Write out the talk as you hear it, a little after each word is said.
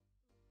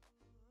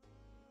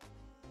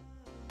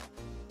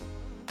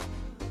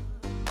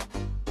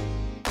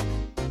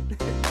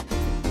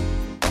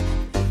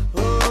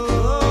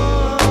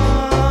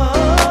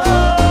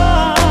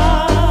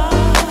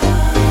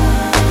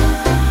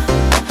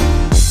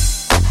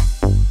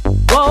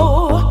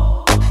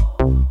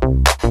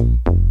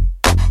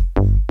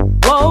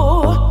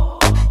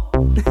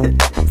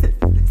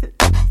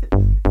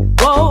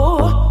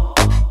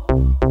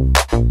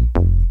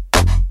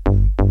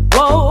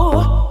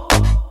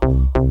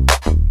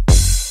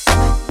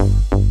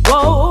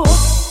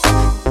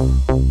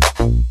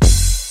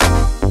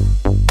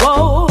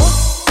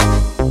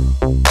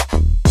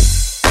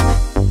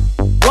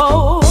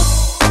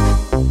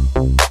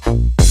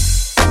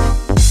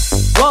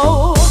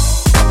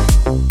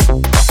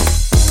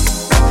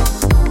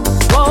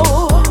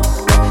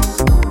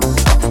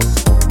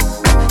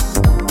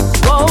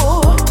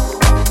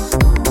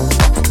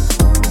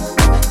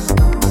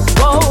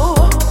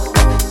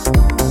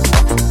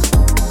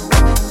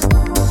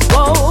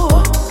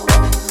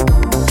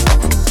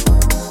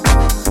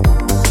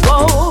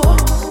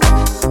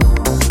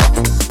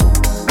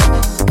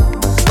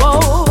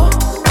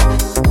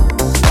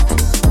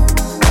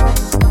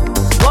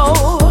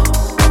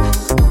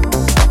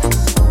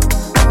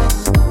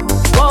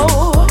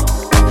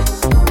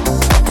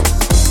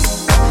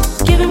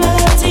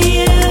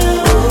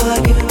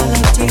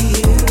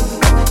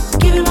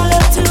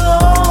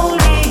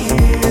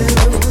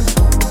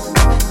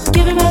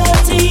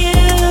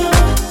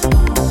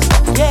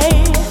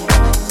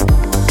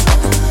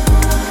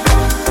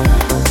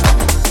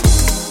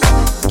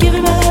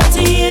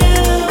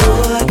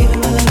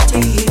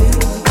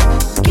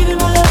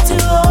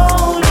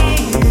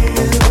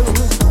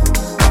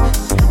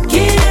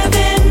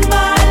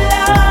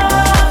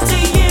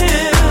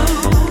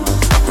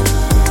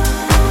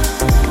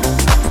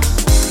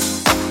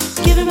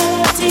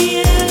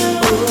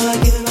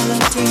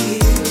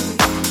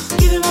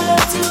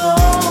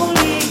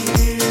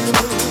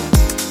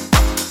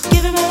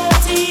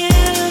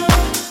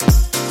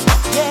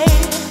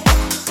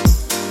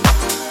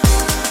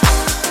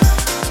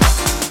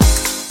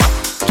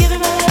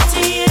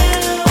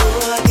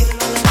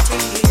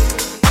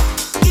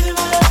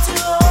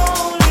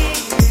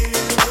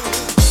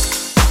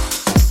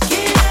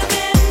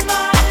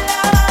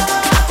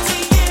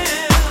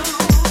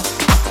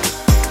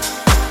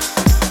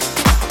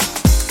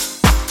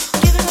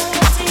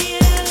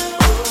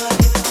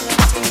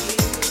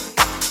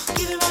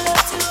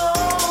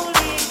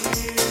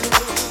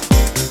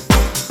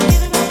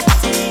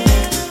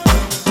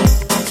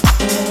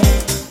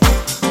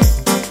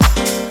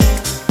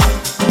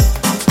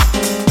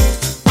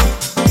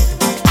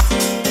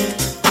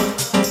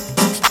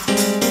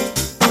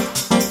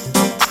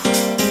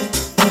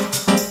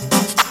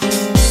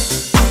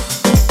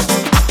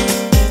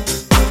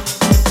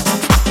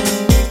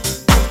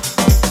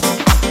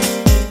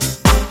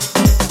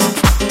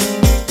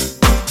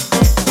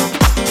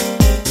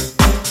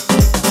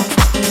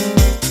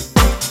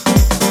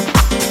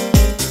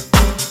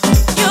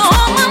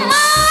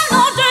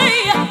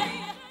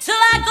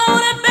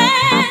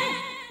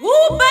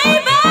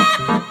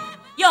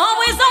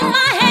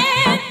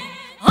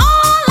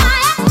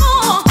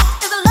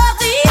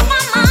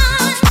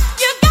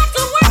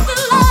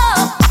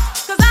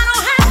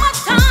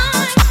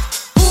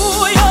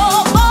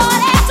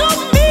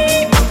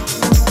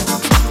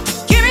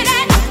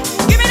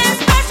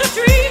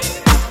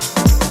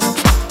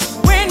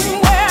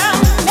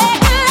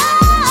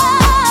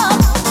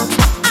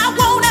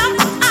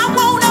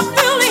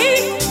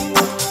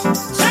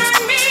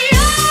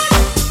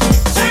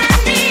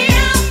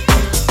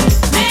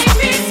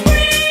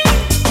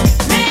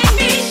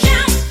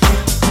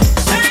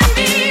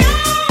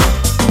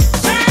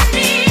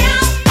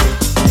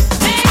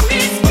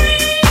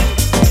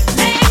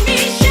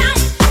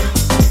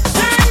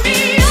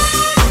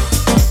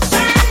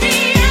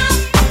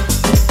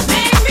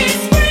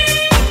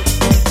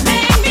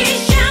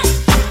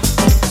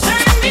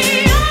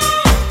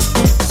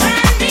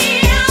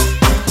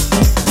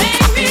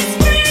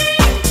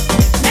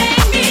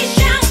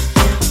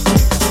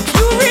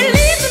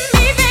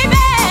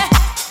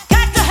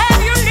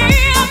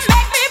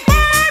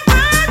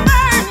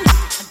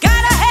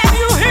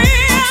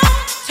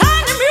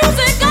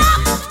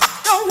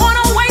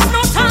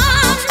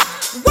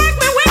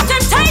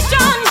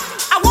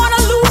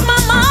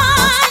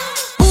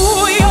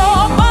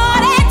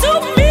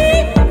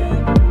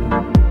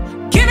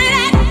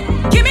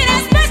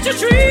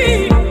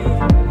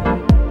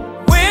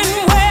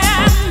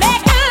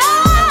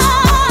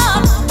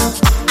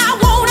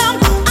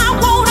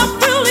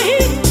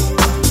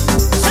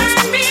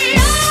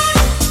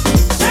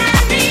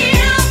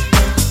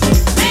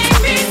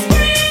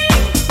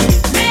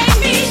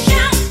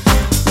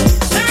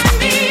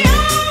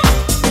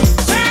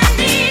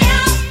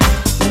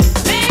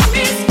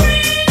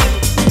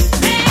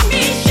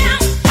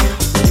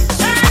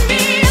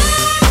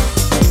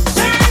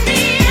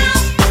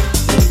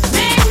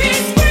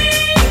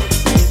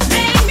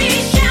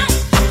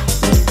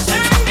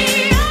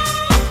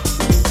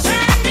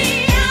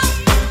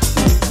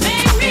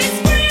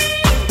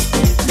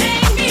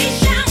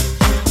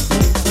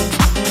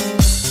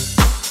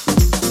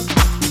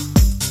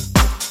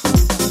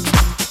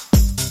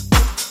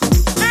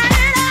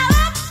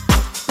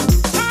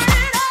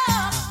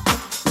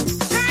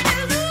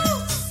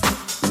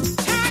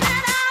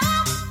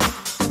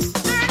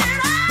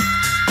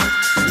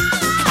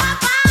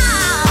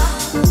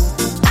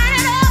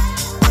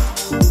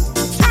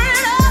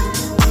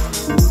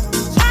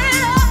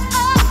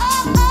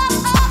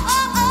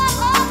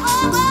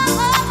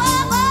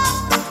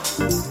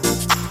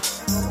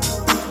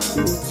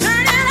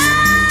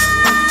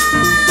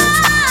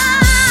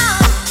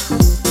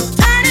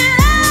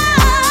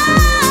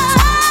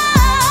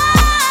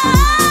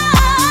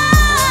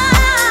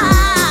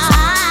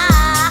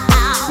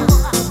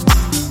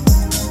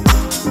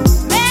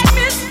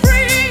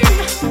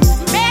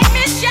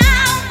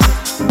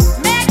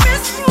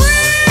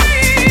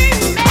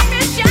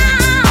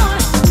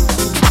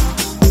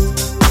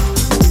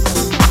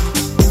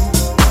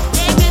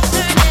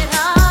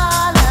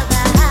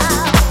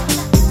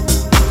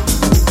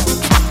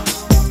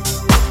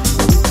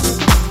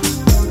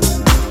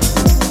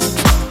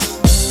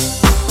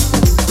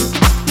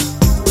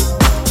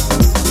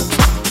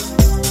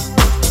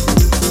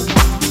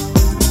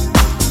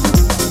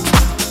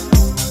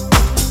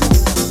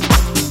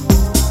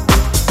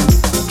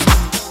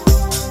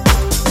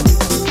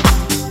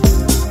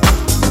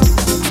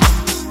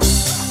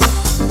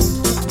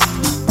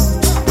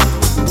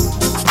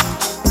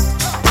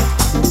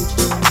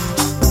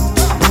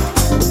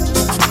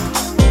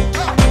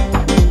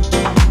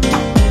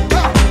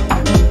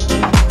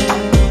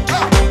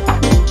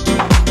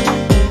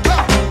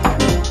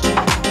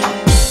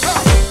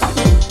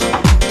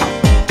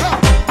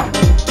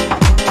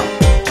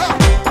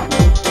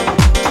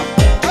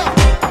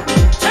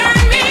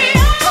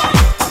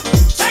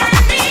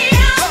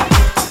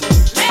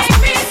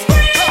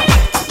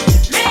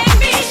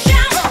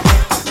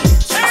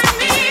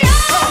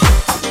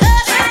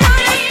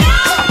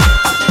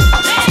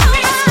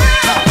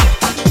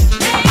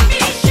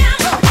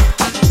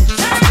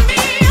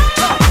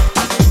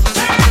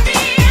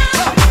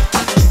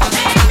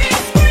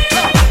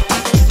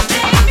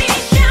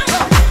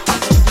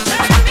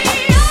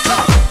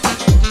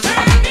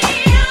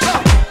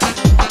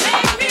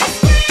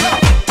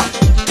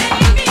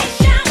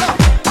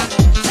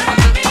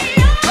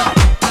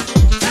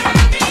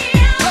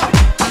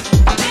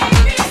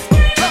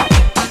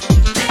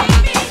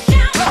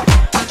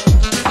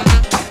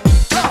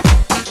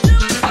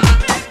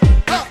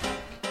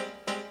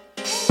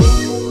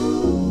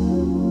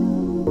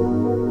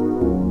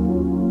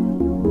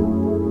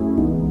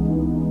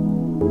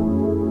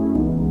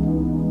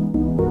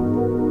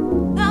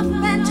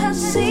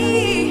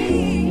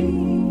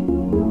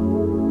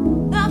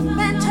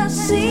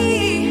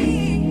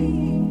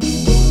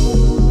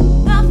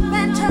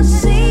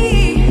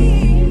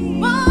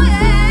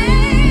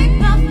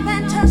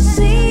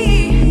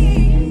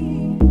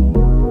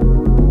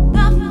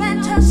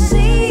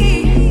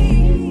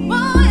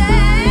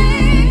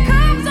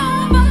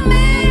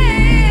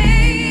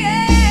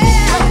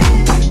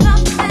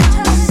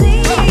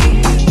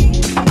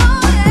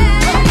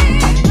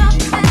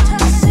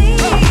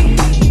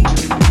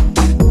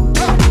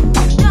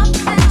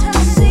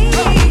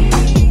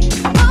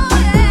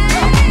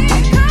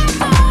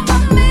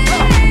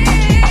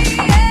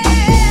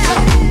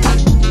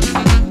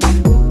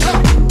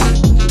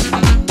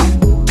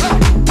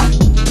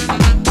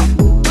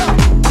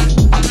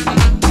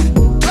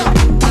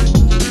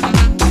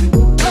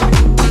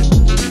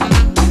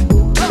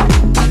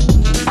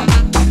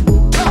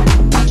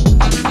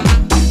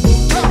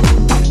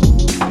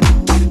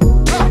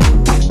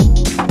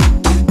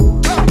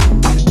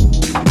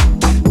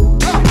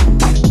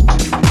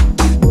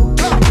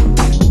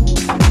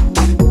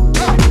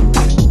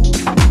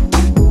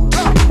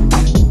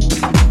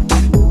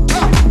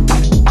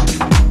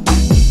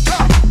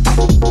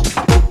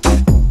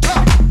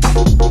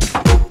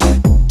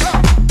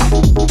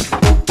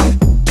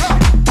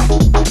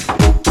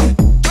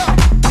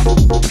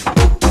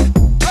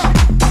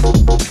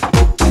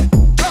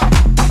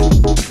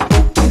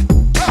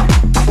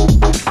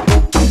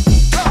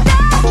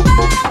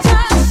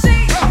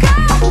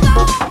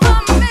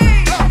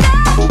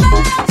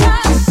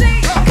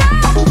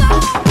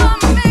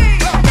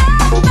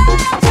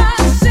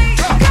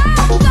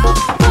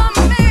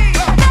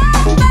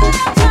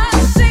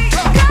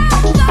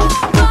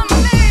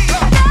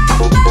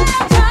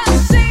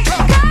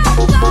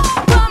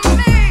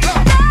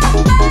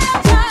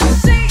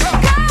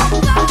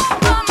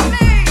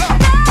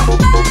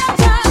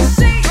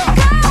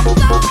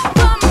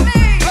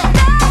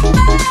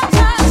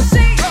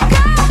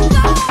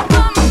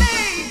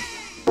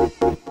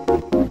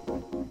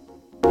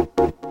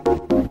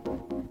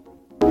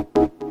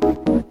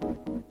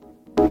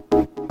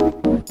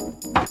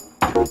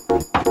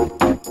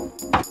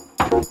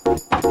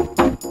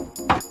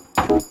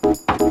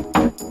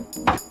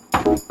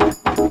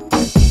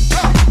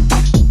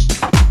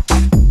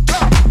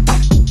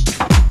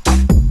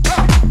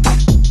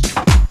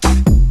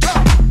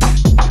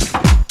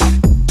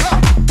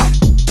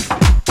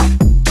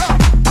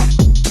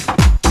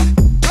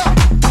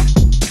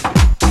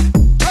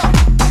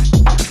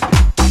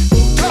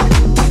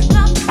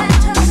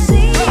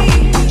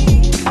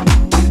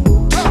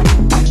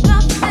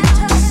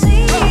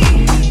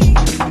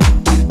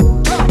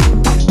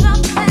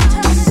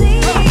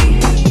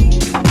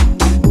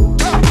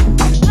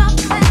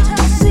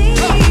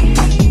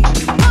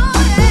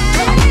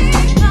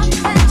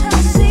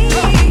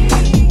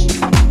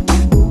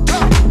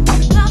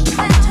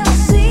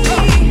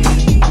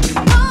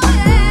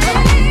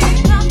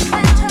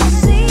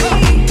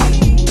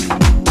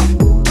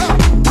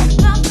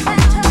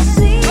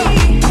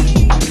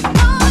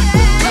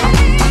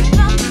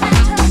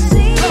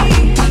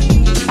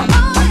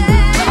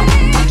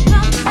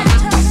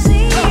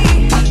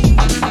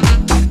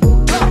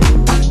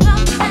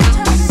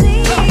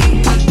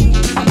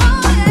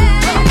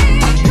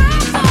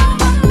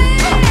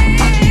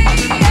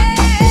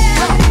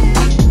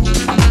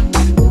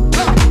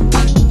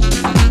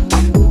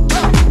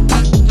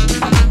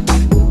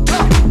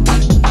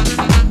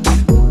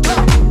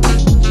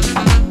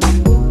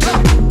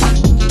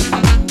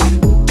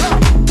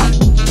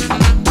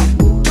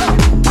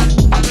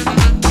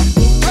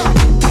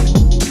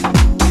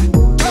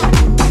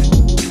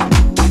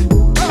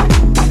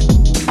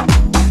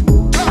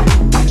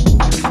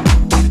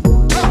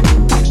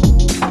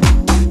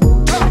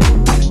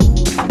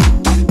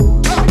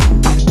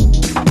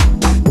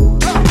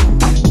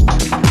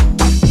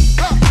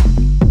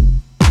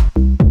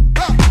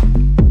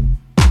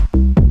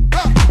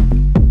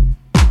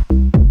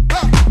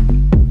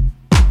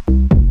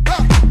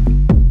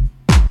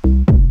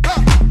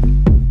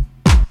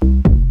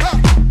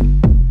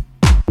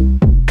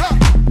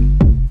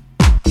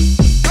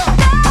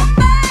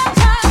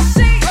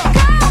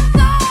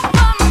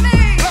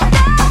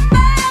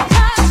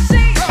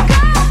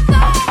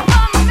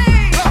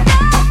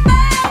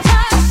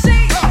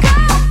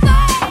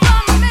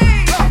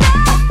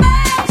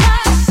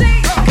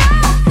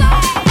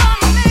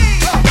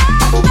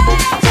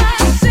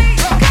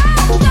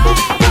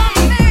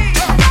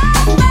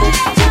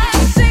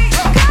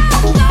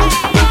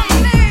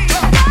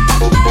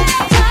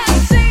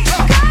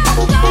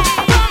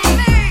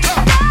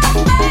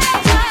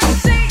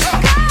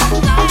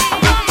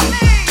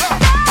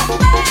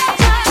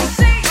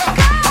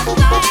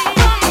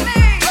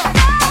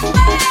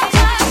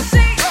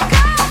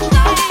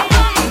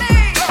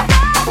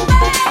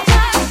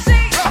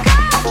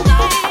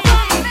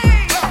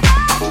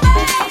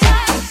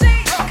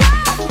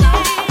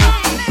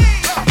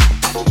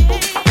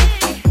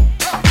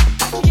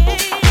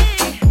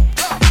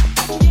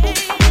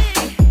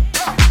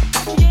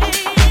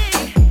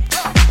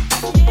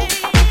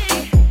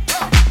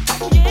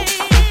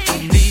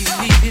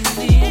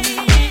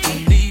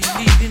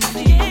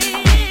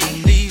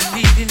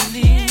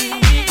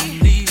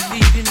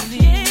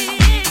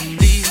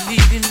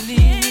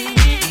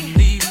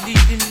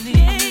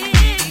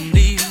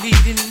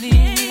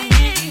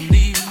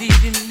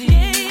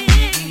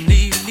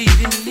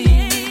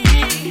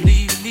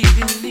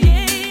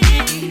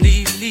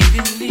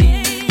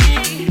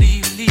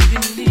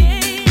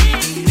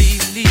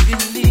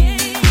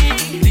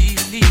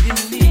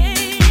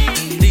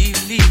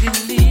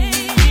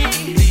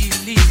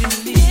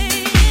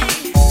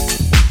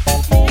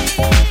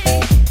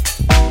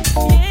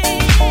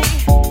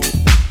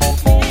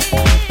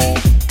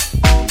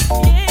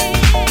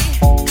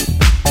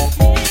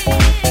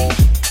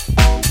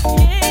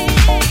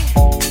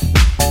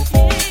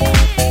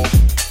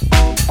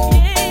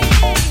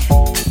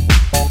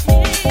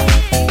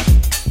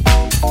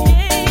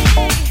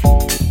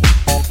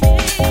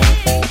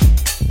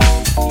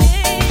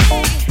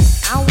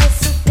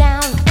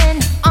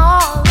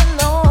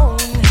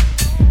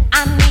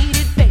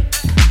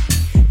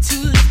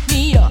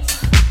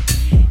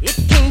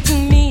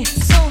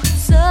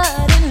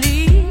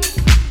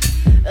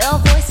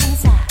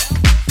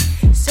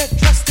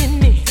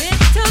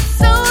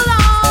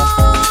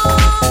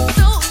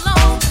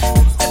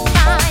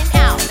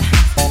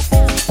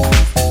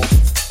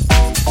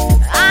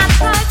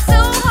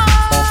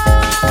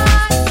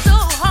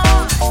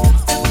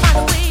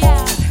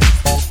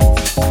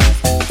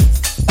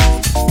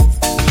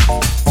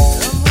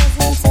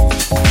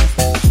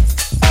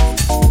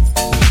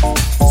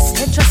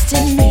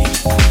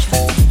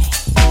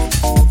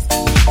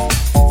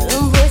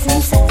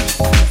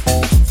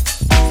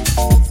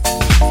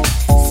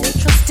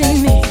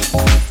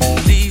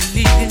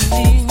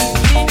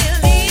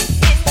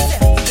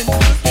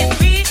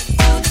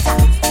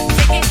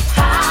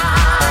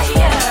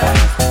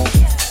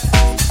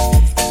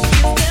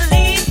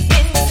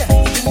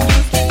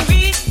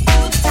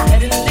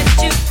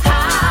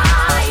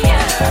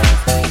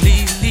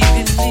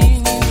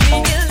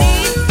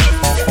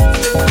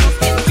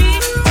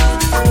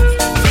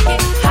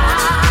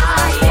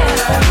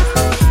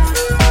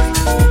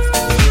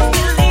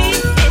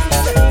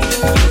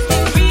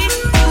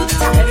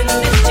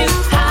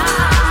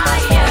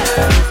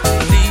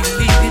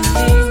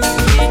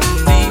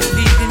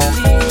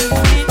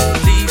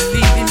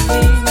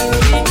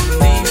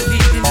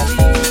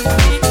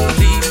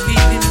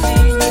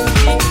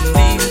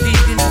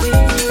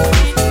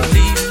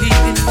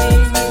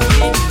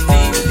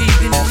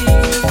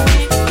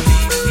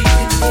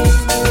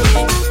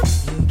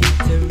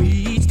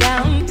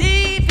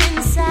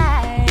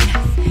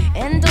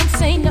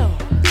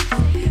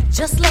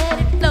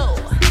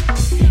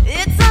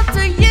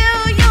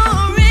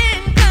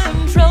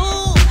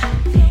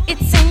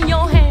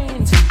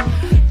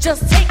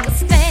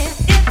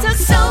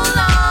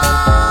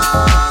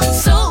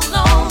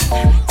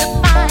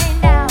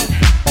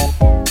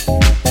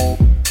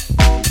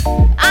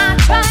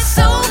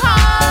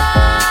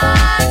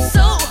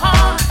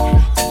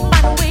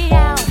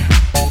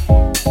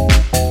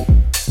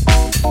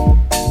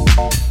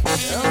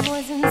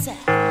inside.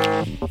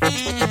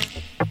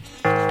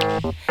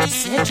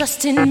 Said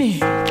trust in me,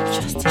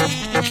 trust in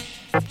me.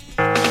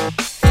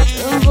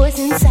 The voice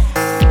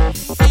inside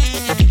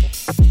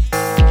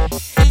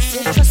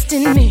said trust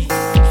in me.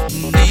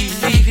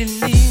 Believe in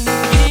me.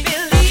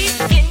 Believe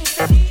in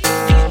yourself.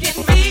 You can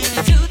reach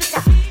to the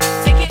top.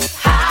 Take it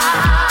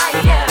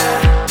higher.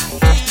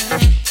 If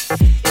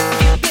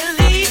you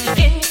believe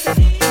in yourself,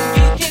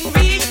 you can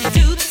reach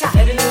to the top.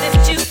 Let it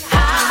lift you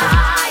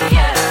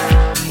higher.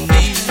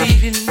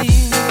 Believe in me.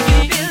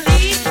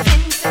 Believe in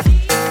yourself.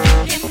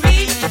 You can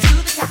reach to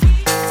the top.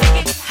 Take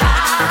it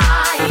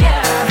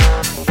higher.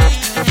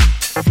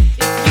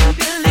 If you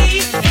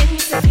believe in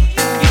yourself,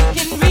 you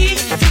can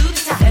reach to the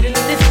top. Let it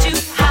lift you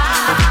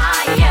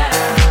higher.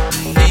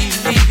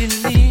 Believe in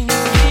me.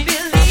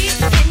 Believe in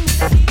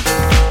yourself.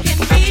 You can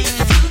reach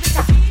to the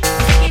top.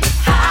 Take it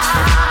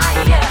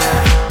higher.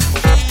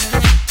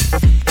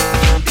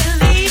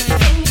 Believe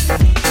in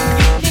yourself.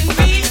 You can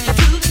reach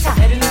to the top.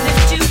 Let it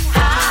lift you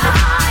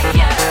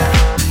higher.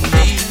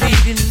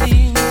 Believe in me.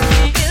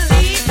 Believe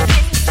in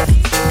yourself.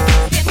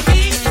 You can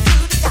reach to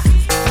the top.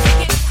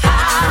 Take it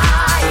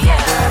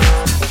higher.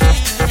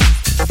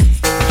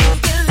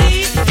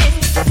 Believe in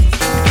yourself.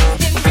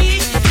 You can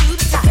reach to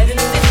the top. Let it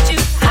lift you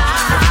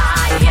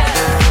higher.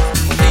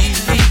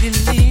 Believe in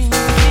me.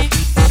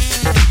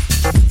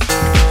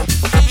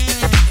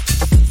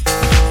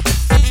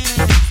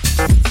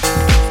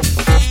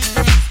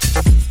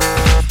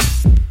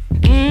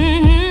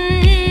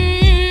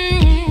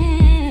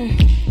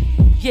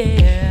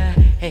 Yeah,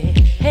 hey,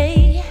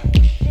 hey.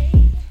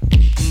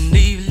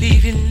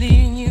 Believe in me.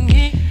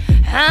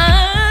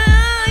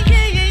 Ah,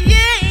 yeah, yeah,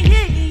 yeah,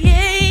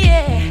 yeah,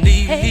 yeah.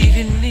 Believe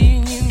in me.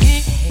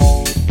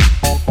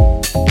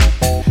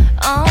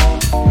 Oh,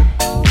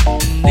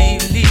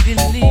 believe in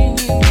me.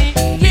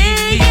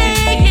 Yeah,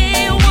 yeah,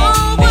 yeah.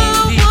 Whoa, whoa,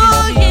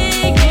 whoa,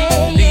 yeah,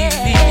 yeah, yeah.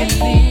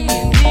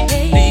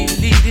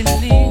 Believe in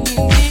me.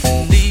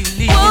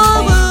 Whoa,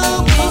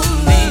 whoa, whoa.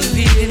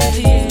 Believe in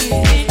me.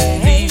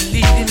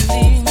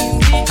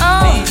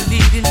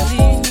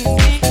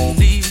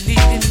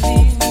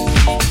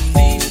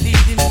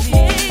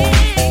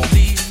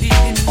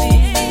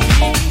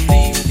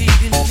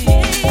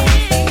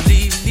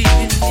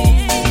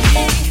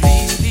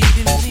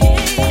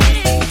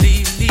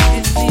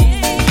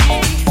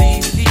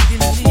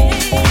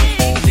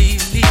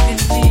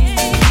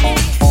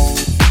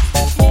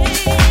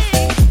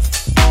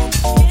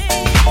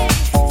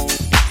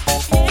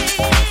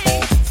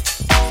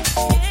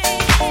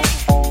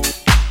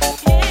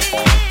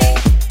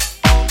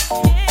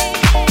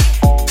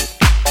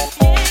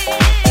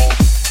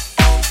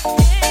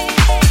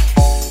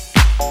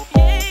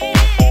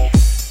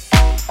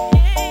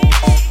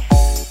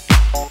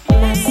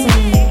 My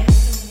soul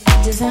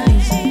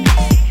desires you.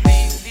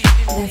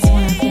 That's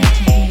why I've got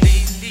to hate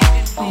all of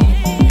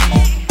you.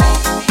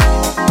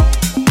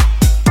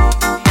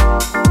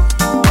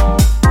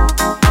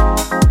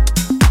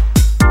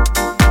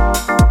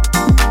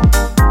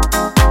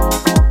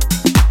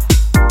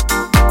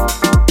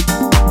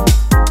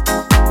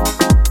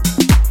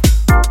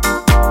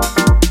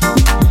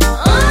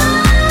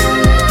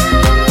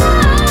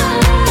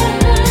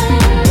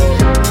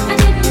 I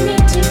didn't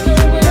mean to go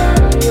away.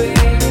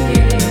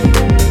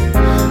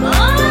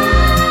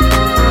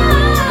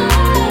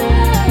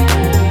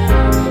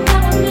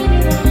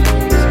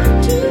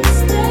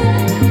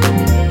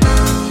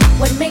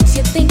 What makes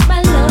you think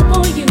my love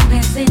for you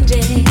has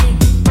ended?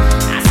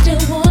 I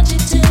still want you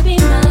to be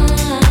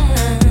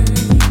mine.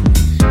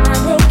 My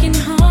broken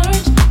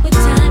heart with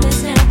time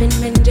has now been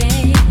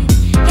mended.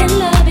 Can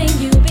loving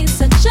you be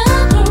such a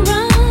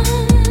crime?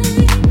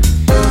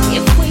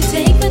 If we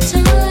take the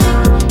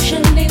time,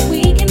 surely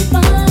we can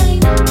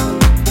find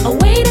a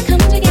way to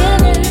come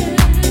together.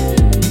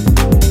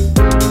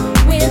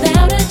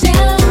 Without a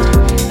doubt,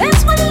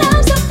 that's what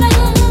love's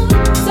about.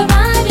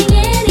 Surviving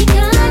any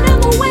kind of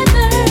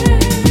weather.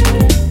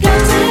 Got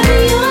to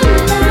have your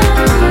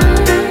love,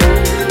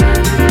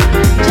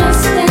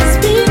 just as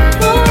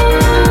before.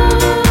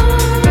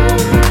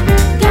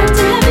 Got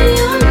to have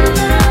your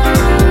love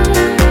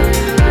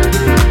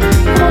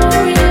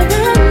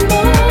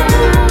forevermore.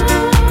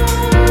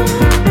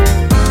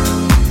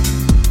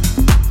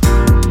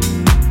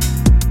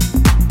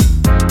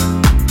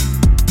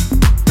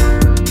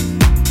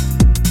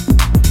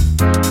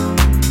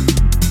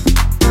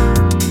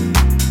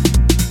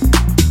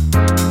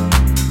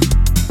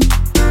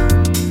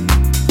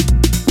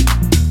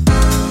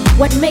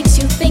 What makes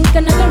you think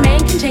another man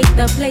can take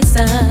the place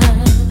of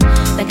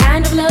the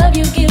kind of love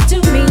you give to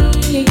me?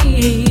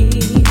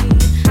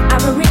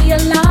 I've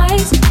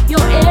realized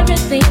you're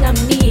everything I'm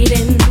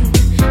needing.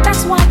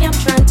 That's why I'm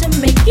trying to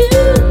make you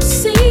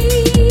see.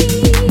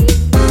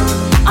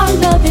 Our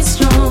love is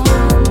strong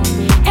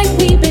and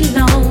we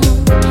belong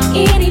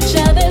in each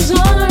other's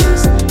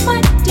arms,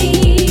 my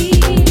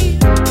dear.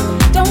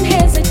 Don't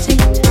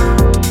hesitate,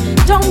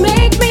 don't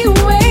make me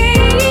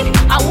wait.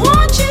 I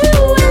want you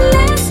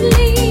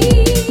endlessly.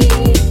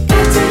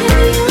 Got to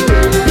have your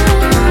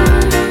love.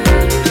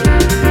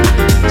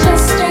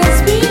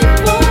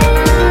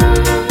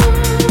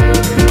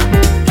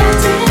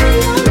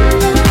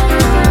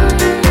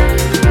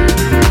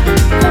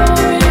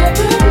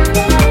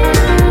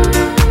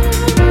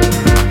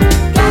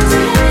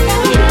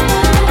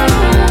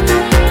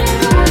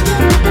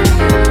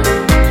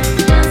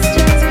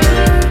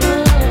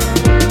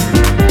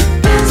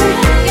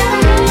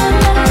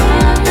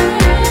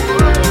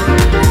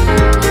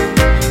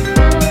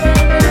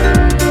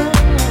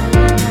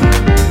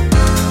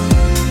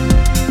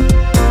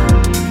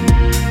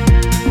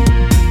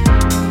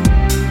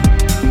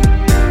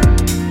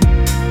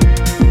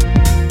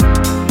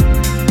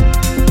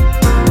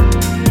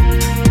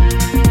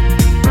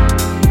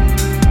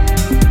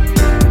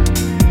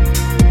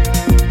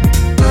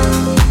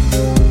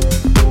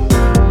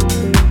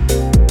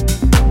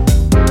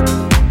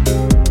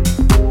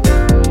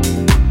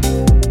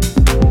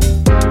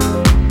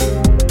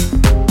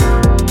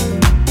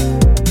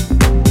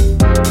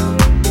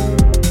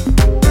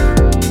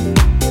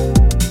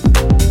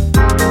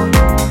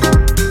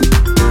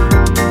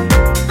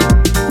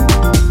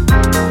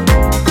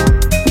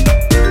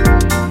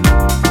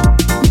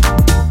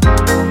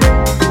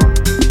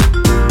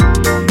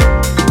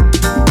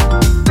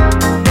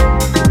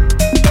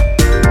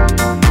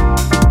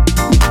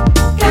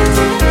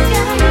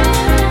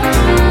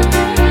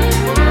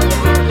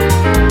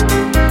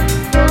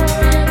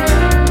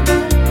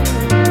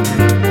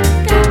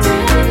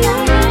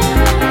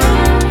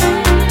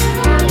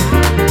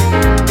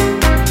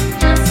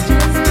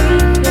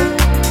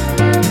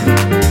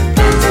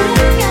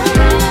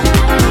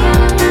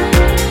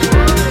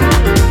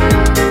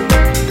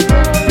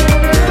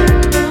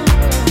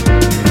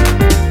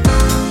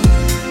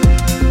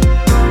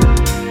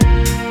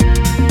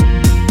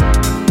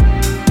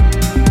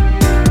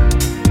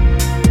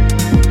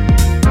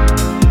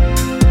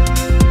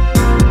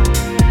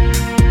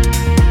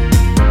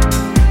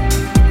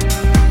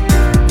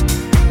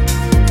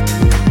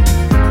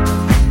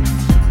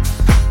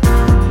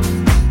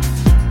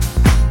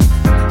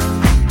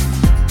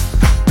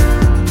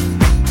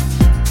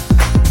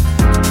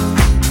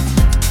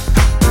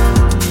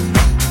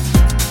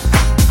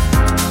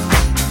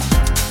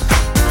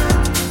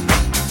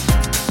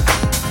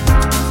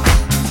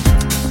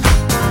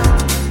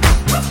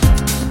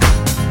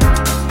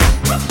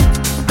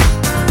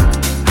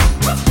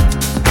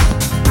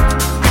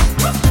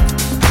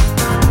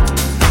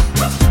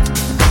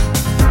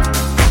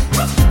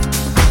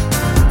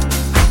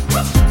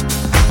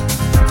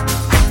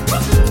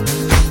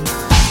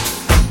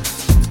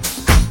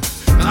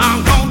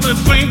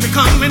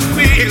 coming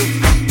real.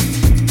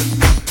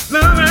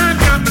 Love has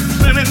got me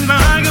spinning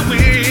like a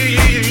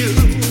wheel.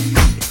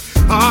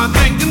 Oh,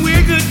 thinking we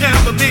could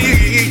ever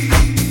be.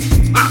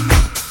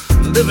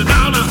 Living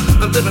out,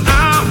 living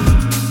out.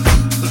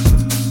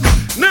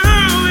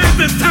 Now is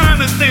the time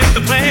to stand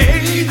the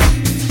way.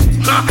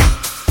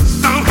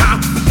 Somehow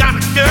we gotta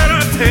get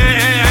a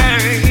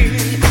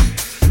taste.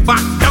 Why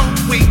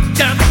don't we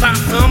just try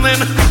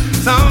something?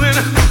 Ooh,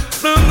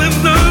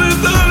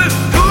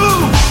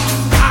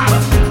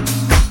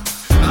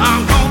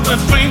 I want the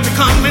dream to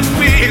come and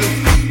real.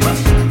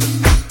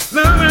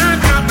 Love has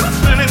got me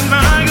spinning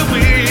like a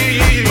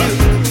wheel.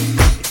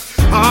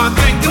 Oh,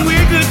 thinking we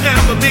could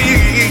ever be.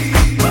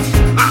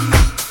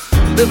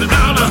 Living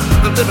out,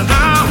 living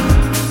out.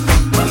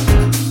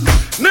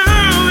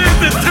 Now is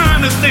the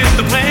time to stand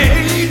the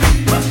way.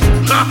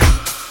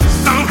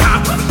 Somehow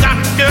we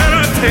gotta get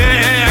a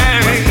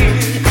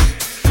taste.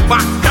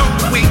 Why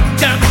don't we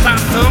just try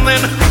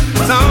something?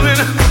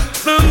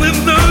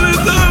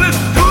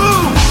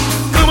 Ooh,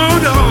 come on,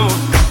 y'all.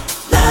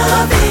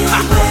 Love is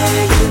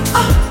where you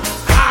are.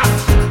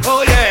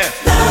 Oh yeah.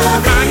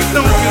 Love is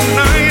don't where you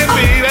deny it,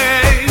 baby.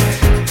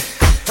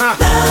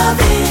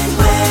 Love is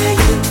where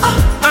you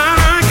are.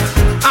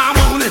 I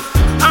want it.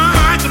 I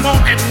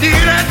want and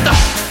need it.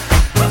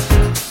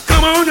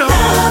 Come on, y'all.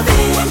 Love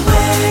is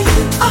where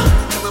you are.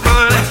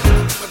 Money.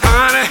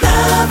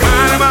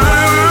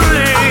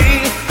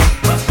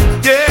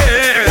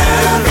 Yeah.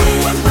 Love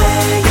is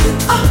where you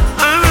are.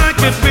 I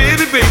like it,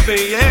 baby,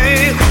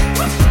 yeah.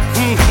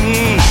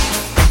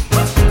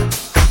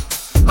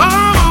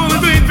 Oh, the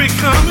baby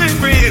coming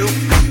real.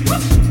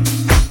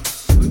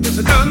 Yes,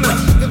 I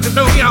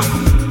know, y'all.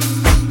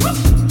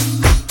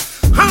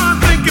 I'm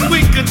thinking we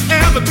could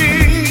ever be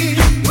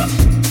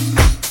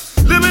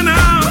living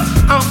out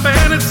our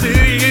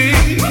fantasy.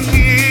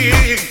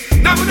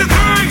 Now with the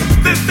time,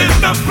 this is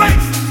the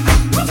place.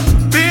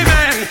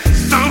 Baby,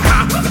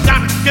 somehow we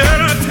gotta get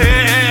a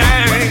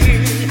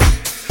taste.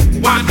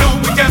 Why don't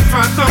we just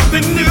try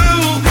something new?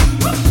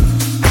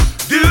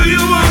 Do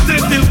you want to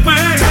do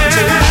it?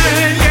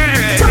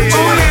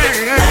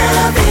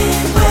 Love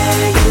is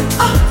where you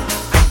are.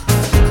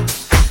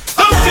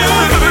 Oh,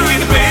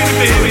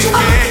 baby,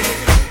 yeah.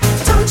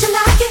 Don't you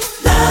like it?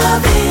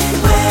 Love is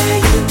where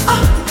you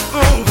are.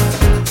 Oh,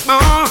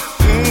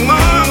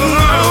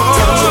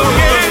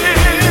 yeah.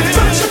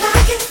 Don't you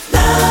like it?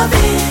 Love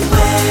is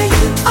where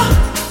you are.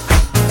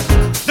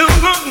 Don't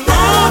want to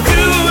like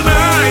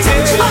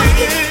Don't you like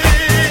it?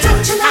 it.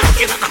 Don't you like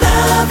it?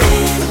 Love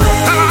is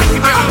where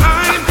you are.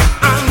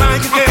 I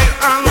like it, yeah. I like it.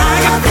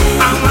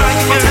 I like it. I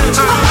like it. I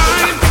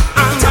like it.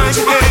 I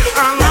like it.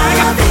 I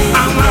like it.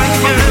 I like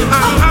it.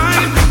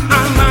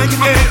 I like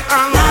it.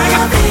 I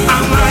like it.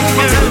 I like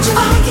it. Don't you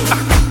like it?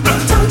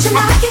 Don't you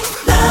like it?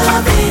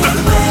 Love is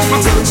where.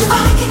 Don't you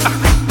like it?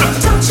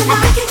 Don't you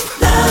like it?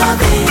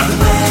 Love is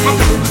where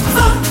you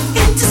fall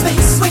into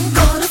space. We're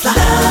gonna fly.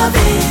 Love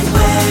is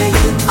where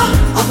you are.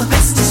 All the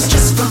best is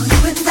just for you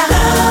and I.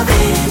 Love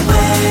is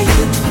where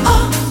you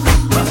are.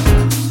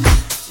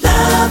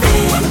 Love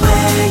is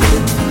where you.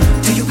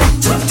 Do you want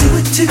to do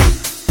it too?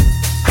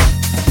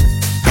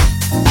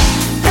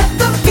 Let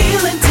the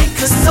feeling take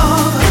us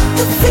all. Let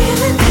the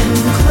feeling get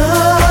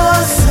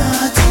closer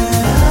to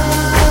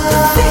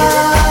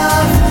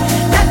love.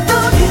 Let the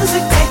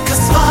music take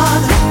us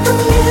farther. The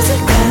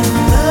music and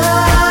love.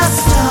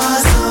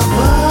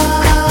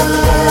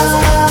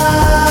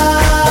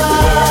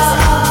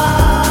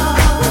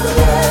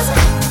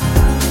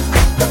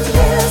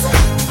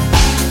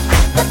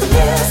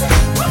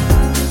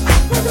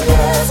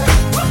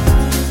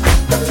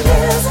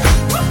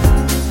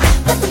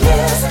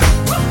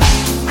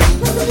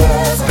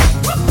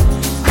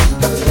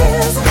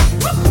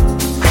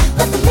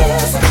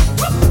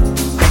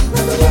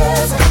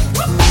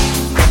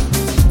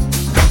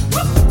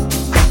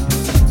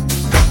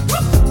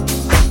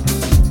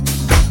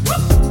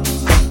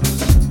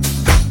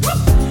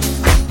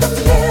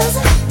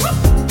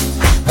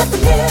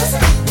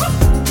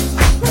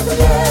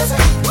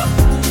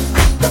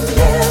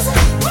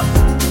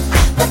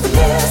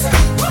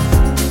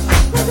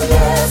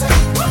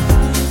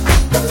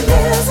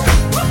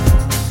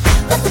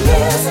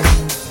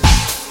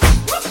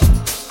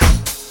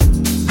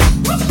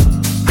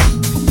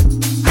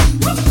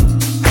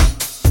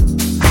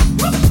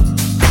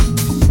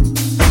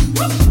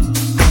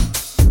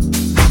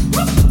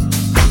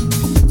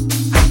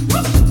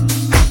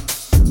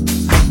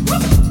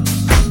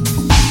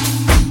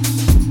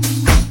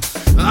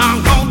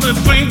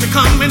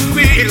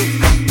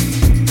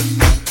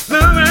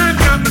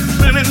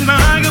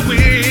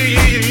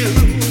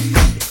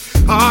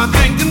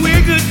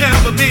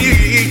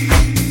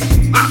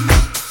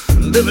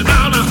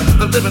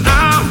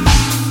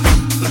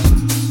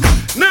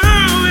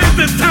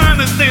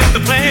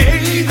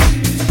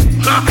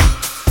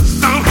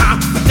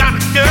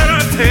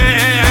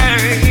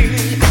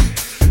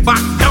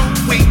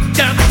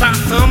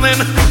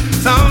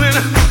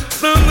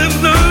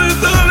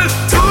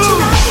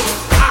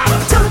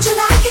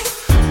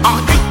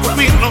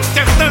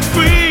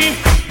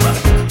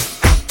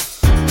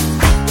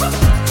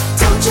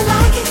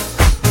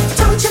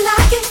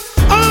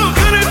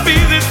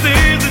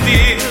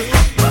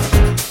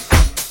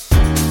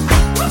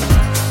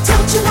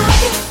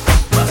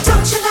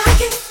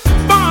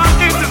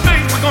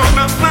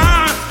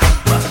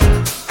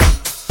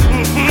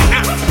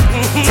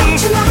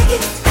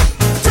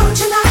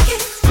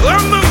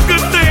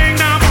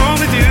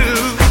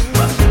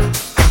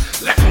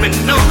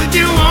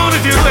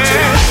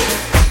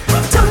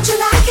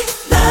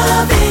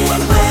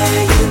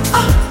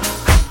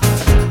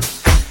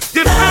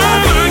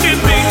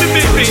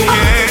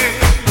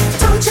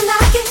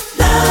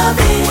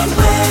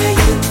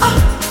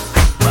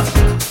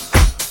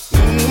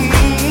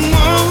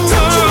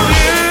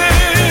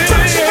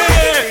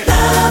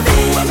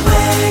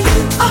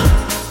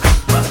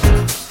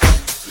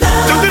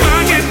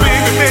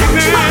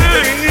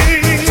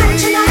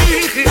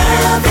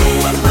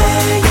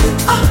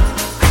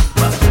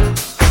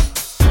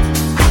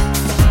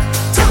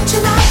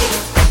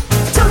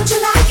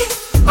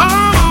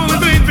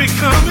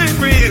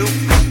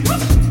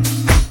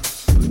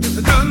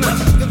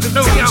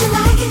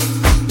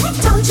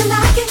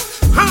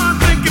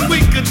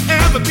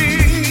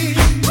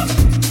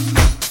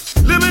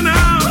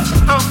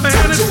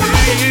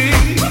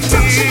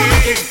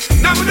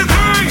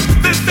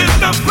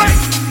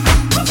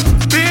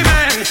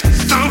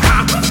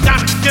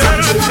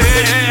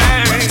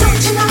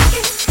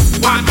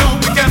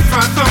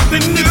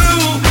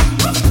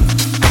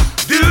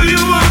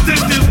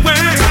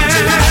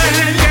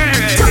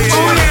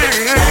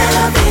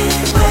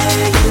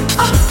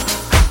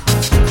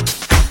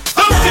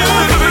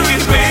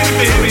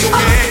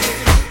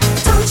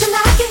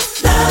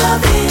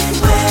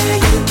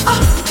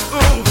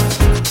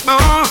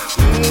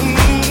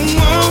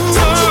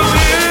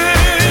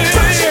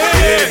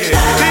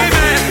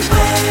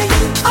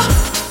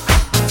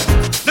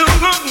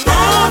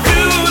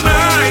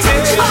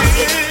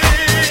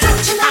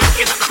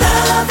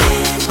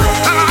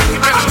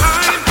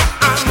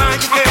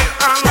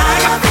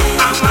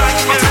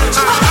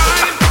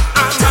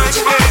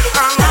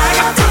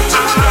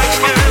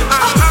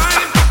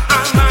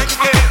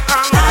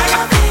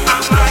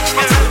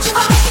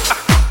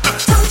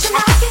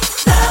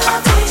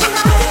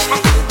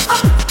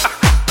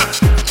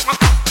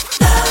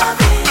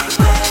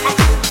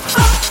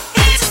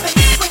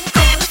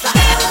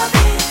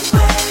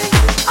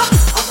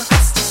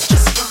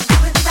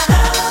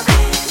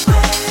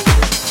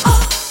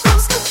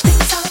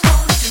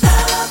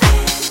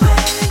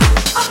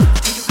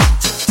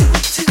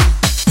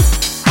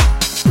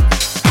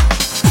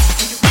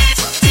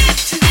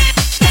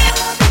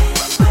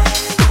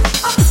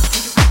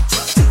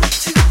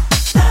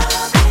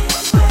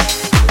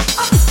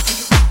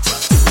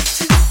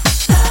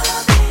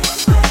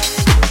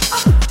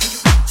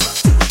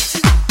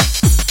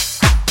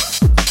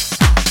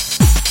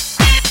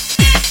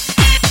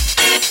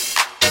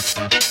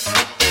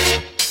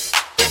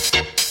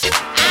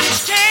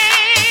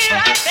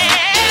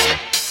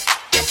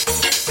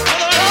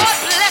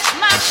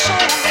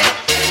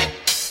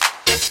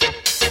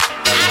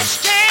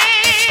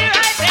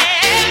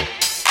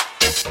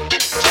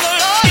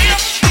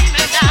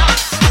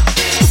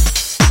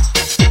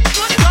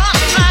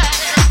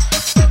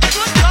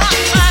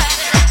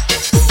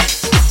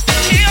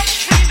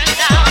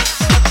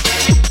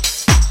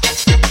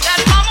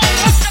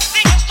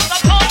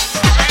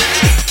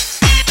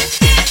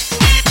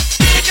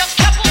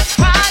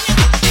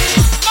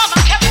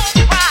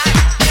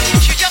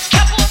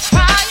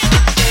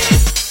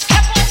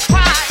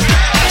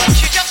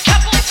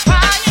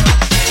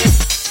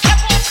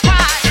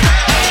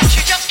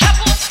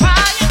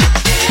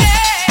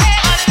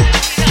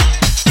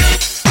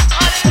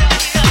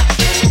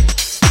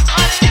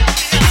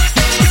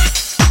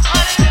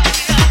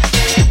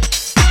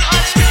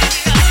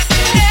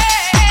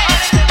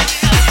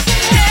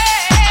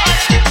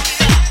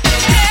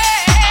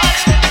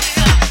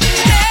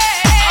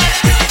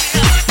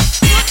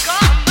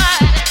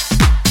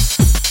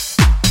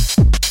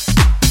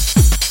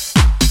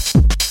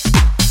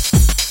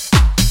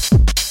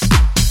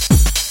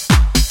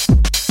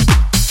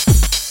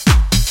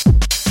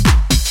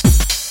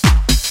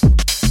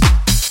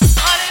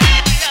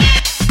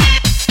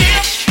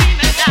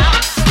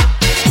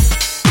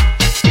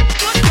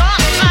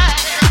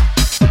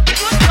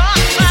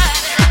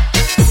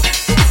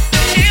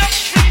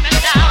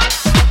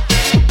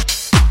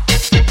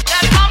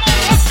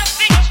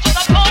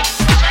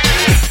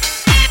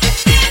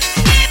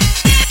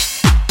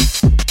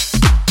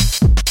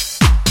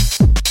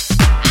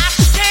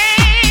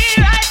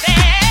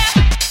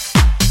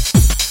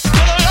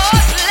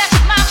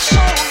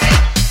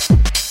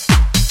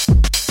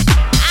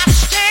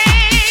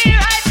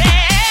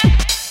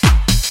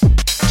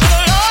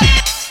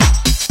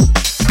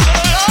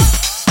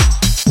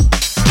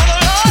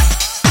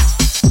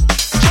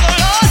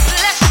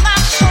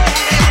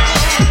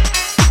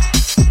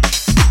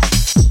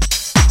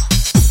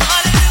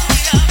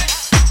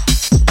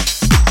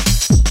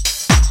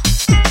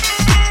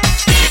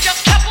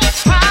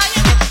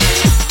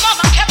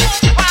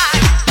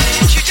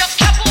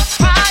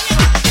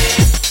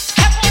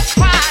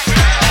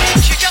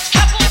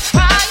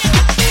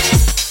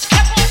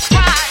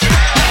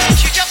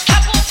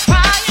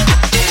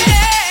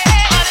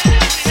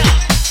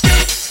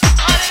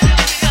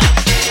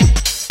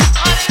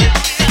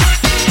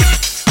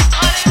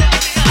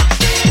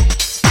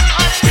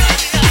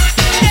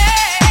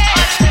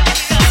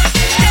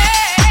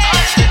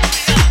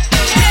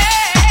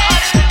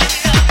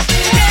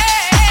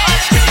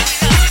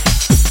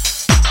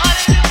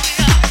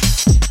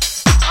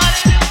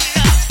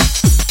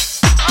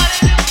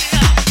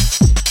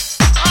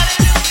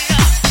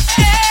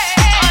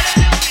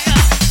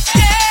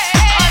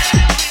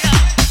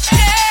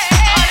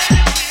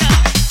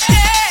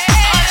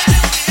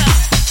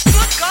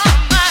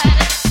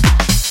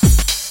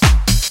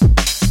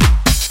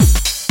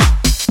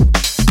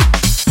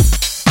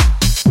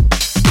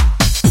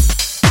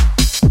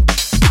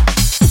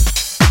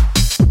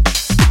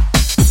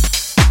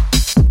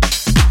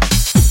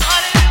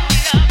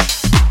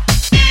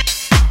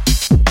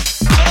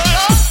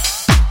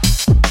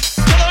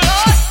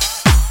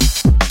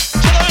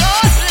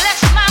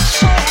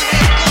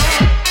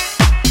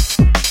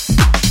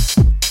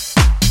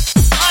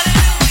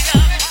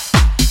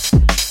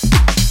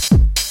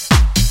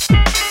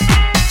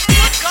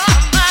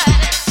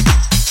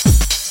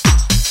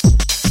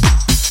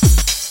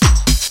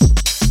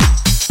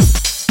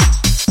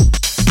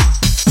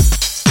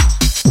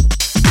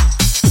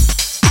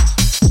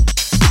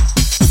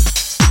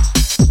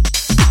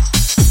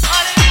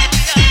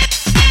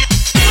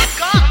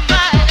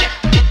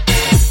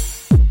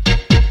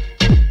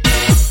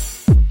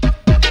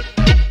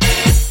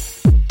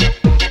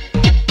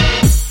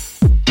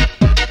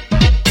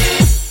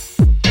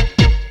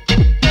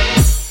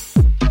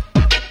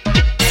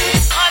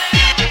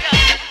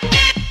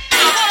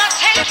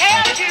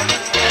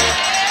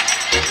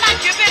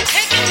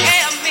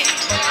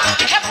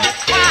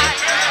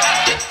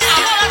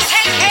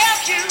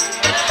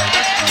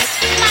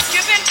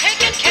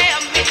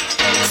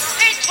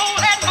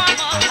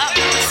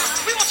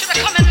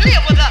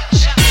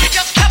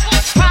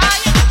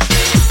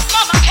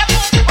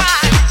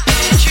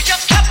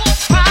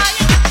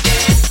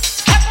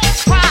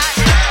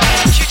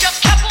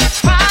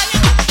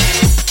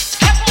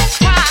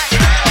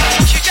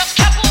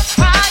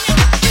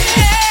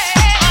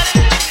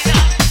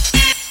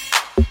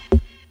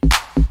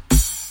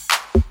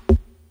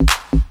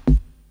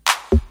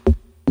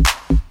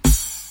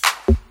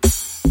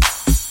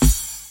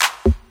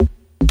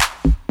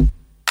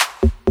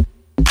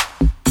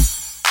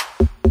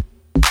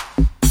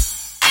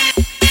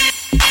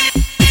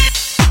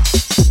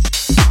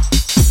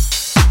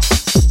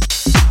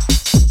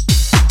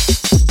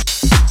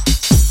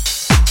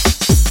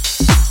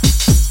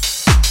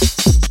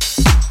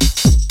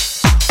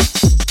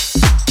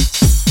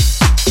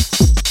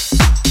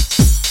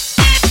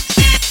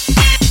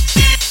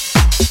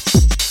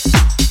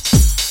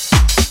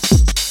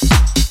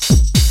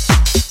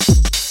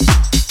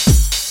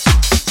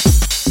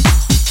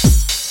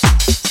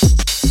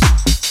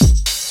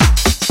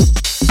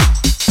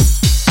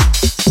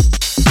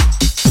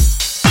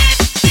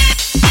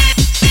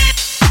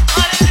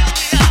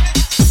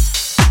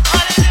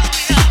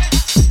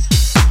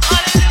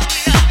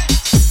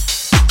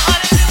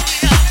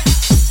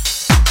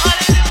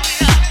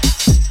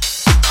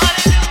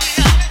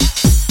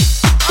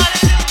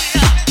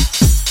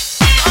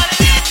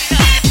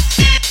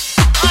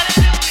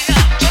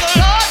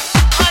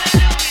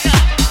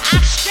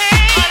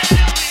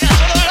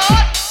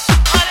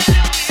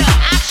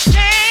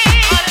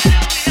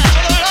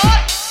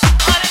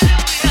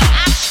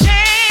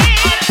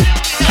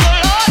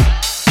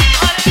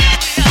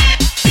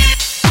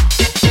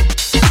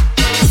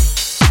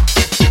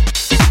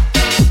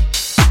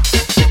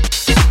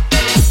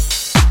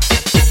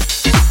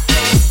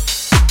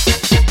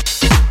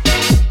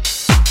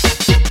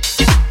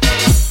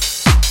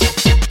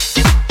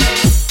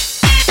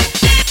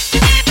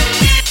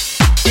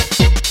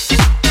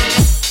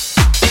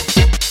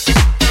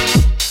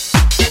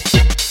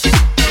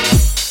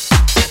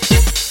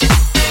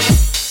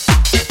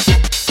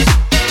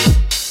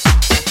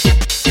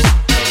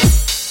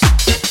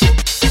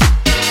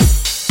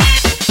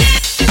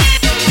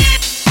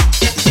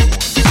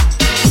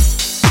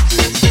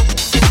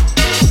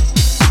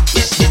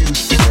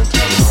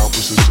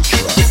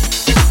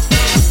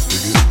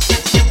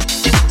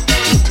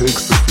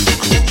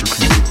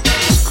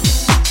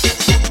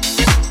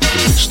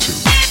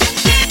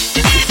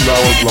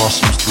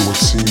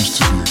 seems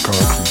to be a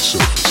concrete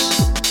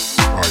surface,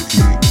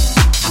 i.e.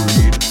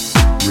 greed,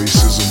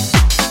 racism,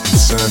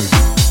 insanity,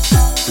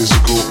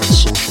 physical and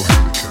social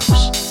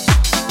handicaps.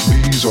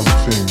 These are the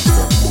things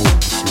that mold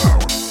the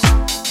flower.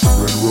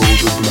 Red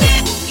rose or black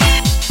rose,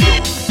 no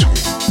in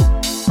between.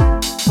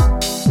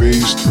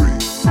 Phase 3,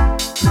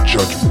 the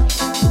judgment.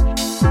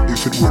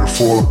 If it were to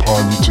fall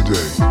upon you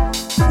today,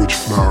 which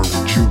flower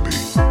would you be?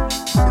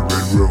 The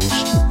red rose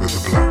or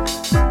the black?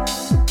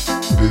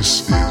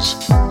 This is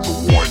the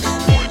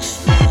warning.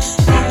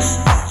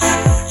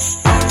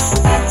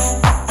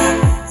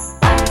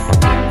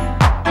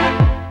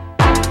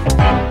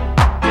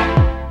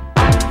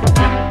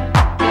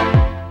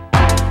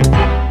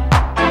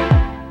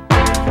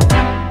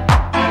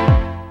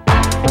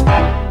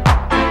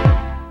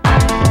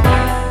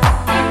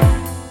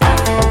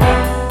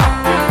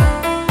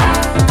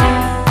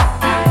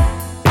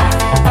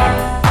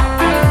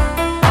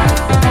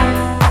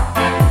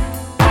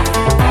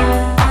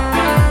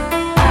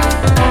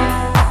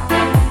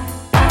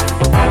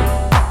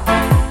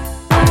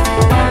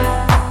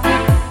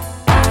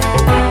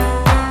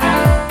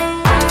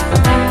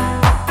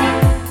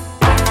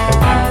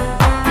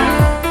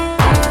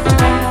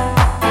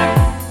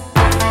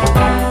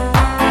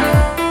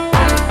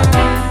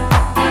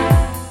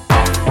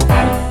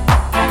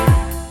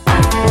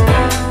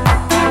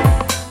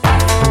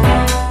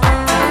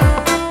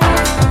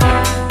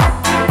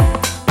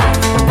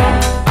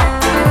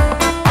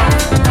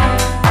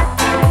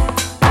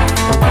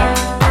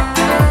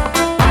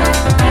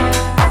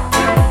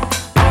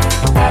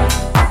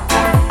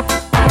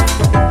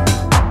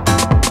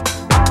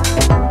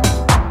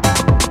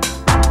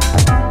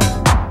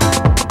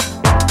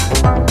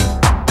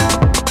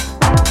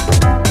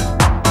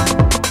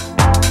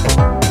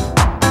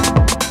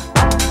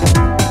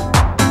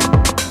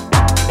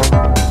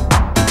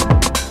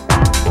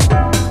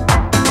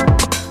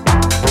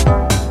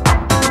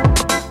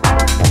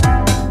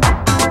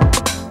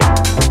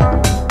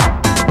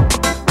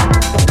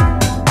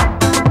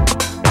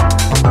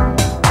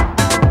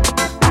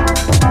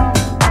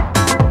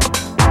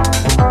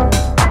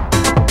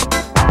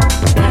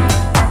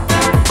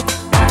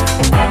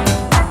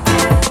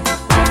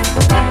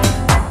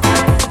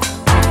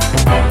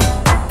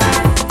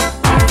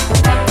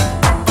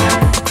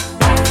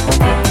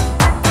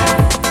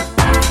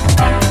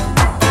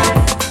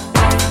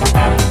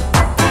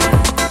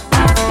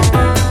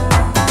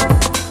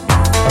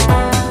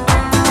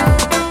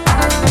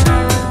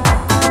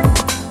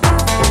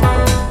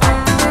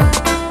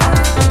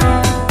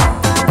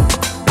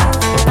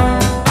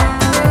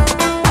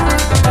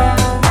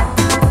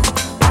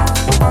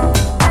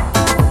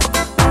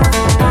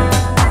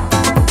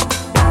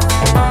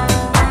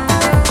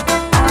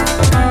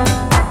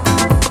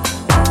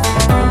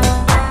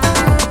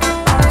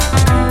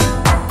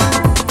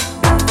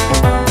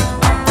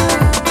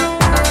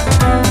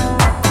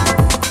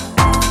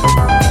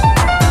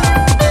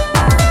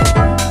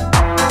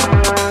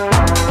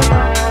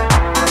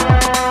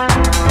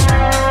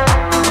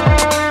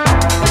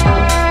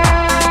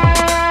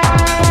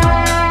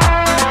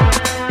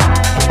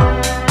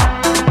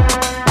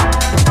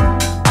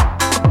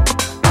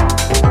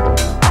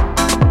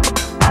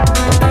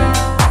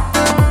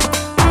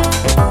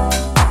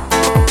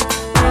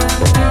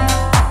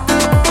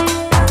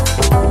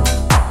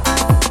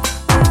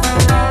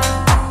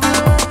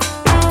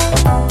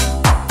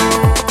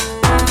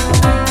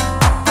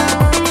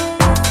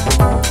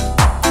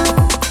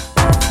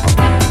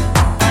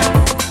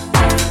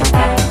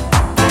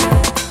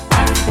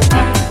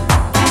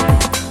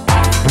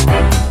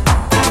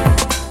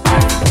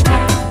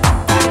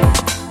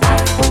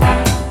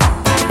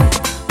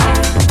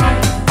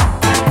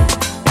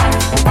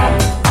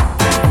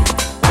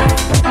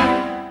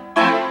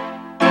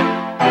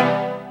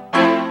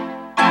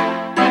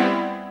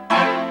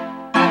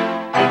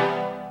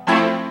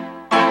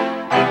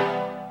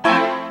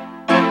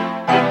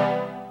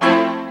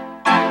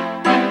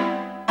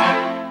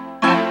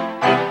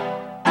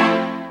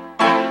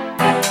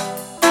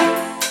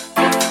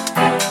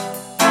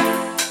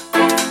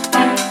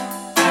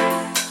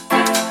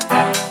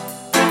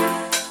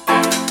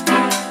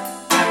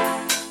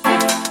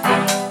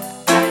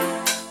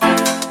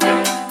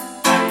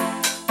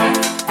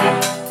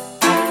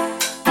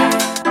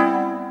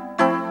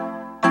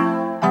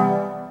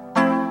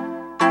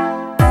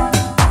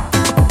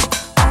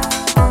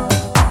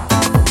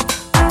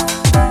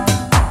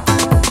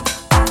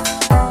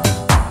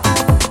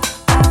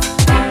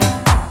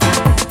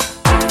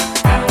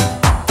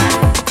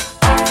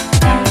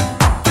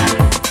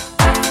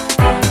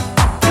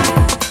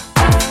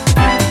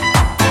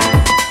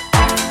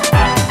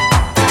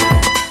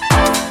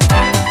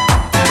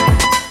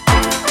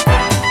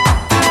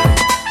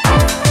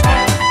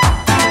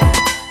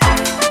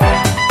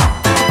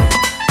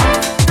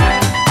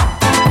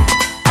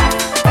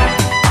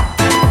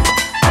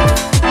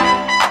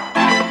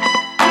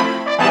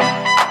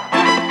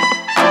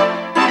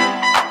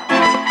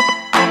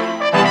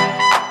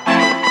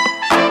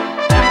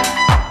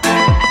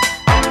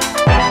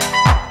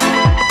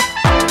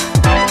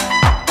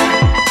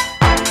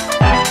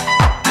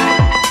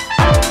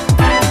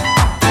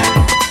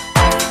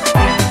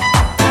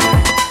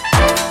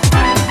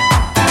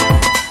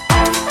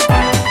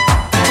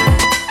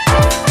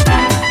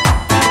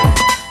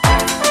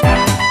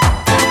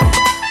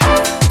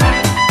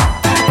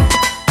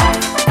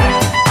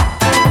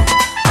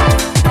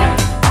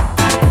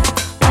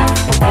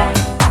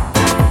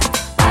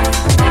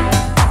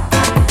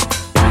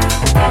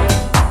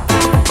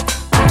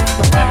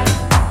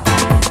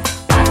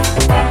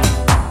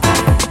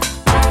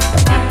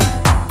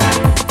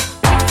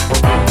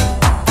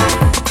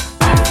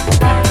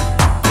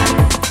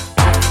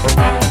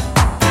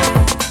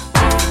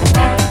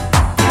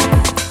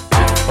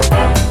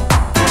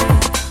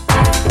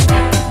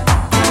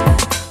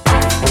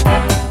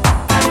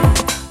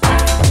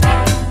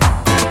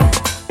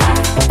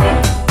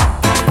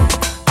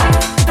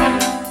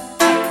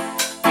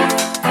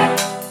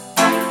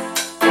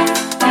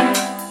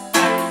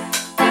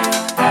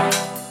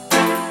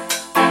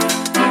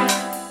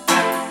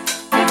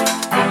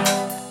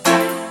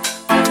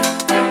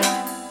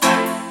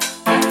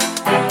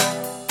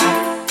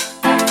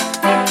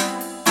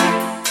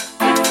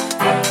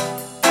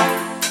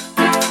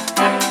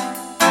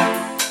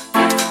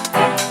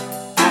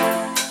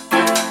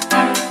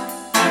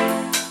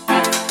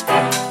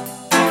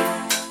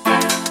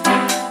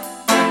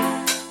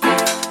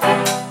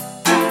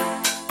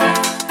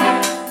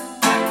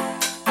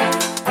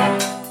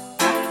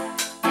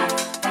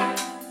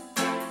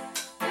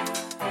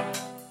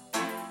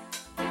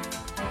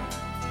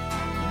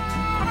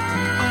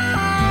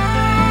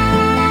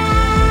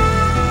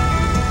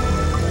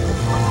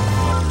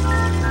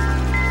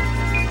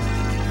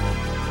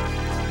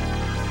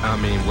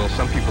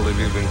 some people have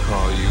even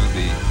called you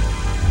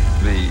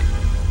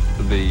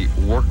the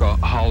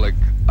workaholic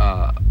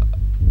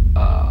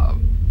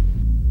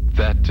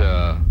that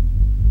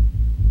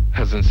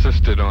has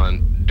insisted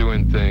on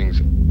doing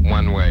things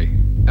one way,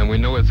 and we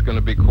know it's going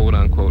to be quote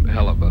unquote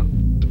hell of a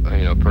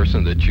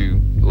person that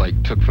you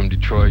like took from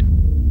Detroit.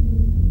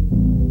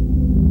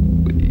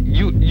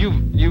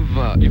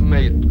 You've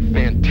made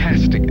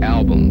fantastic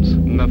albums,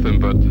 nothing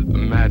but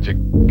magic.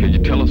 Could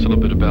you tell us a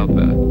little bit about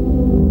that?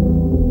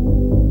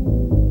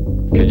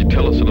 Could you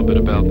tell us a little bit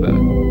about that?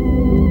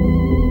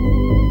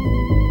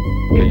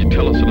 Could you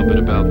tell us a little bit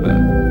about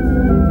that?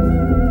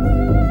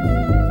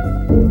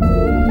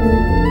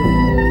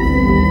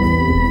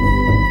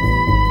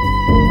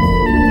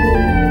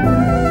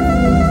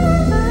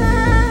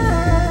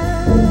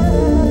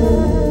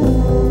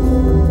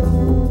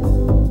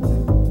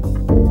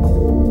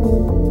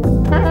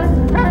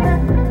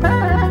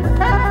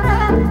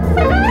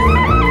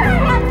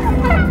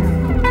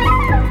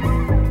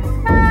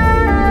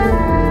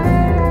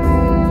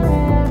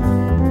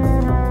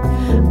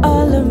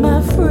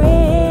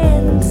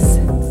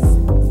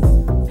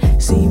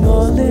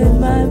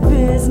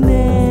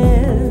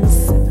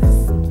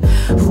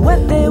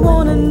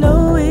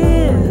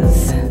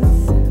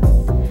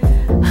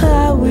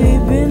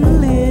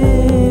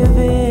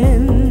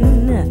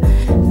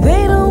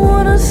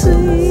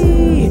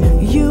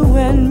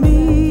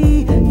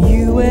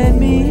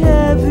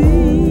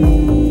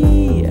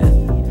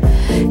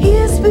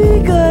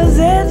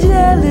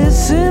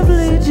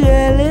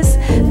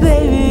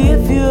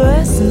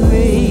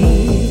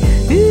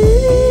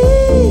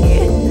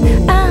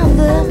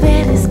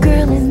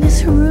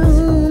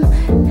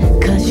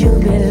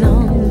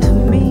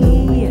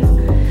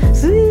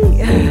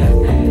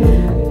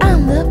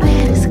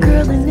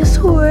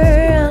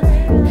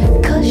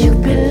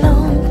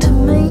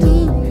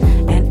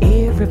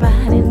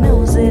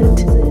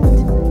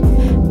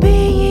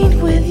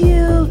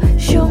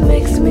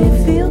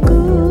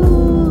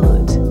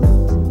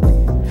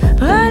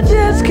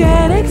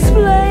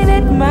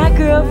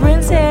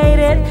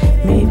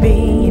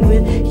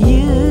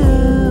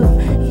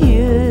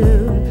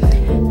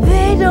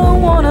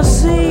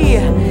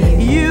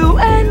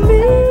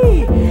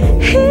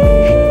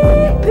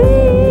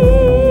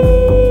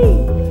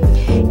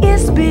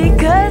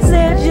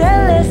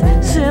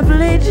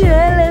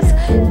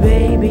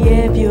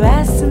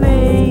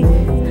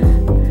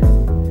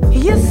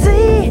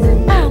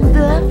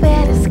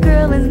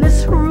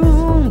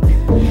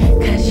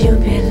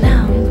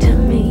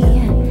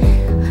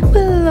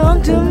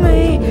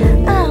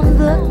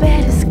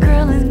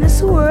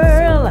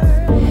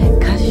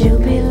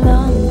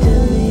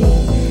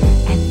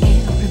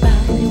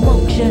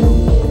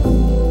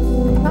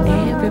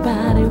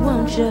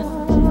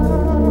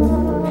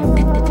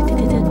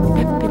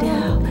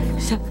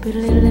 Shop it,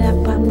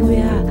 little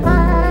pop,